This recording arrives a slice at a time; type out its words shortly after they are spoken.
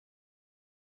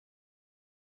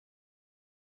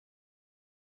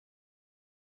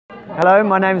Hello,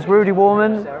 my name's Rudy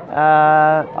Warman.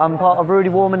 I'm part of Rudy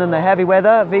Warman and the Heavy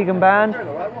Weather vegan band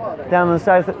down on the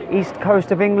southeast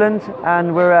coast of England,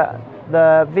 and we're at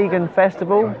the vegan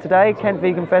festival today, Kent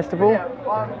Vegan Festival,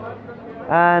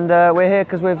 and we're here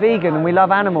because we're vegan and we love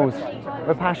animals.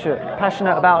 We're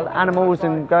passionate about animals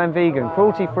and going vegan,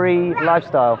 cruelty-free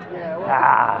lifestyle.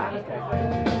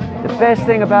 The best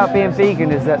thing about being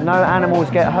vegan is that no animals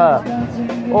get hurt,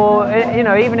 or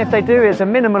even if they do, it's a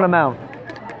minimal amount.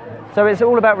 So it's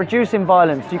all about reducing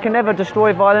violence. You can never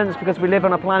destroy violence because we live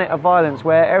on a planet of violence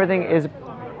where everything is,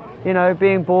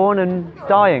 being born and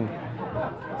dying.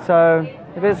 So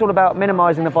it's all about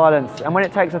minimizing the violence. And when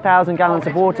it takes 1,000 gallons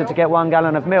of water to get 1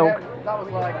 gallon of milk,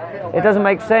 it doesn't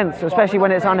make sense, especially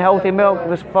when it's unhealthy milk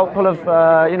that's full of,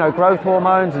 growth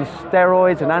hormones and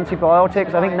steroids and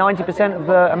antibiotics. I think 90% of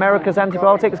America's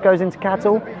antibiotics goes into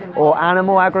cattle or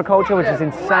animal agriculture, which is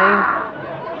insane.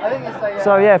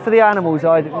 So yeah, for the animals,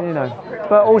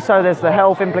 but also there's the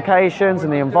health implications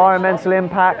and the environmental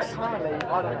impacts.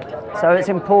 So it's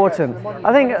important.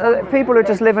 I think people are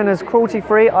just living as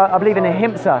cruelty-free. I believe in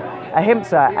ahimsa,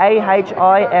 A-H-I-M-S-A,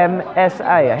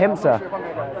 ahimsa,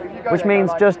 which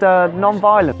means just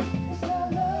non-violent.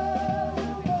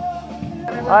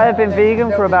 I have been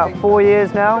vegan for about 4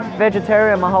 years now,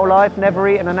 vegetarian my whole life, never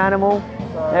eaten an animal,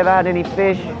 never had any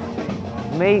fish,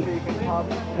 meat,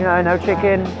 no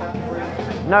chicken,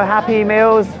 no Happy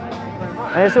Meals,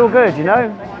 and it's all good,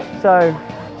 So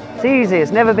it's easy,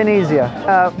 it's never been easier.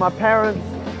 My parents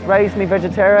raised me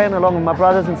vegetarian along with my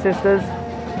brothers and sisters.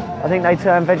 I think they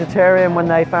turned vegetarian when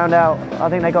they found out, I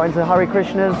think they got into Hare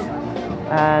Krishnas,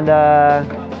 and the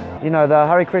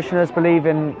Hare Krishnas believe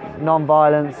in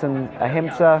non-violence and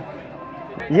ahimsa.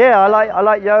 Yeah, I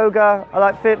like yoga, I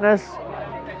like fitness,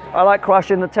 I like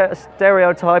crushing the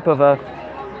stereotype of a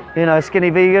skinny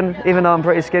vegan, even though I'm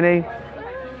pretty skinny.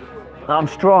 I'm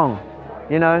strong,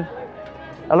 A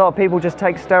lot of people just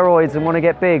take steroids and want to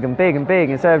get big and big and big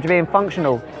instead of being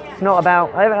functional. It's not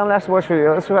about, that's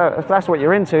what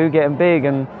you're into, getting big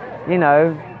and,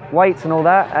 weights and all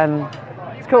that, and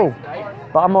it's cool.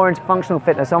 But I'm more into functional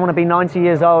fitness. I want to be 90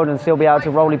 years old and still be able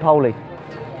to roly-poly.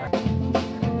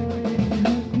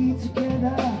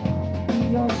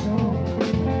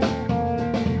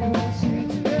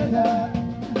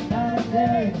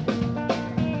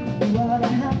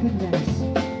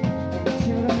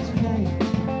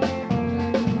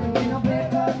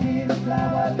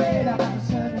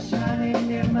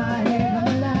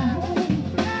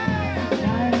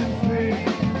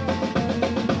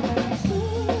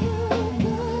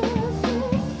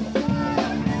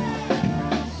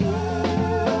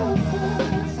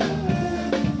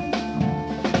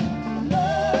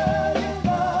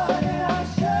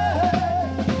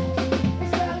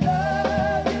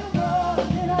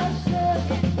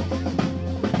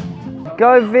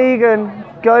 Go vegan,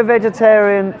 go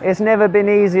vegetarian. It's never been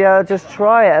easier. Just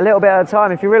try it a little bit at a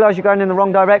time. If you realise you're going in the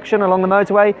wrong direction along the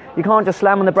motorway, you can't just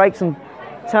slam on the brakes and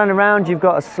turn around. You've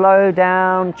got to slow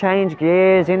down, change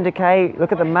gears, indicate,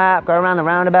 look at the map, go around the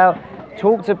roundabout,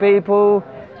 talk to people,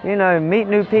 meet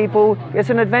new people. It's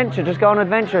an adventure. Just go on an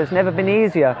adventure. It's never been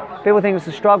easier. People think it's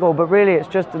a struggle, but really it's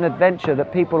just an adventure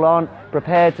that people aren't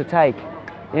prepared to take.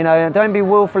 Don't be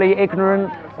willfully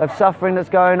ignorant of suffering that's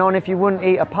going on. If you wouldn't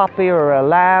eat a puppy or a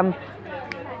lamb,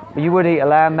 you would eat a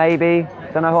lamb maybe,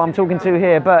 don't know who I'm talking to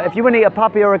here, but if you wouldn't eat a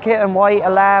puppy or a kitten, why eat a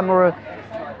lamb or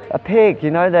a pig?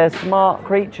 They're smart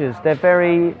creatures, they're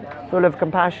very full of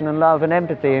compassion and love and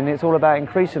empathy, and it's all about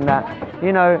increasing that,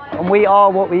 and we are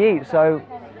what we eat, so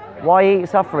why eat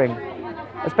suffering?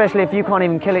 Especially if you can't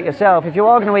even kill it yourself. If you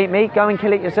are going to eat meat, go and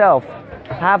kill it yourself.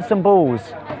 Have some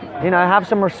balls, have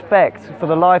some respect for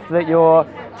the life that you're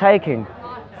taking,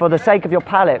 for the sake of your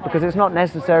palate, because it's not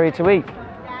necessary to eat.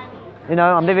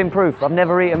 I'm living proof. I've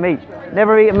never eaten meat.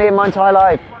 Never eaten meat in my entire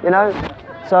life,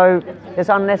 so it's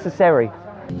unnecessary.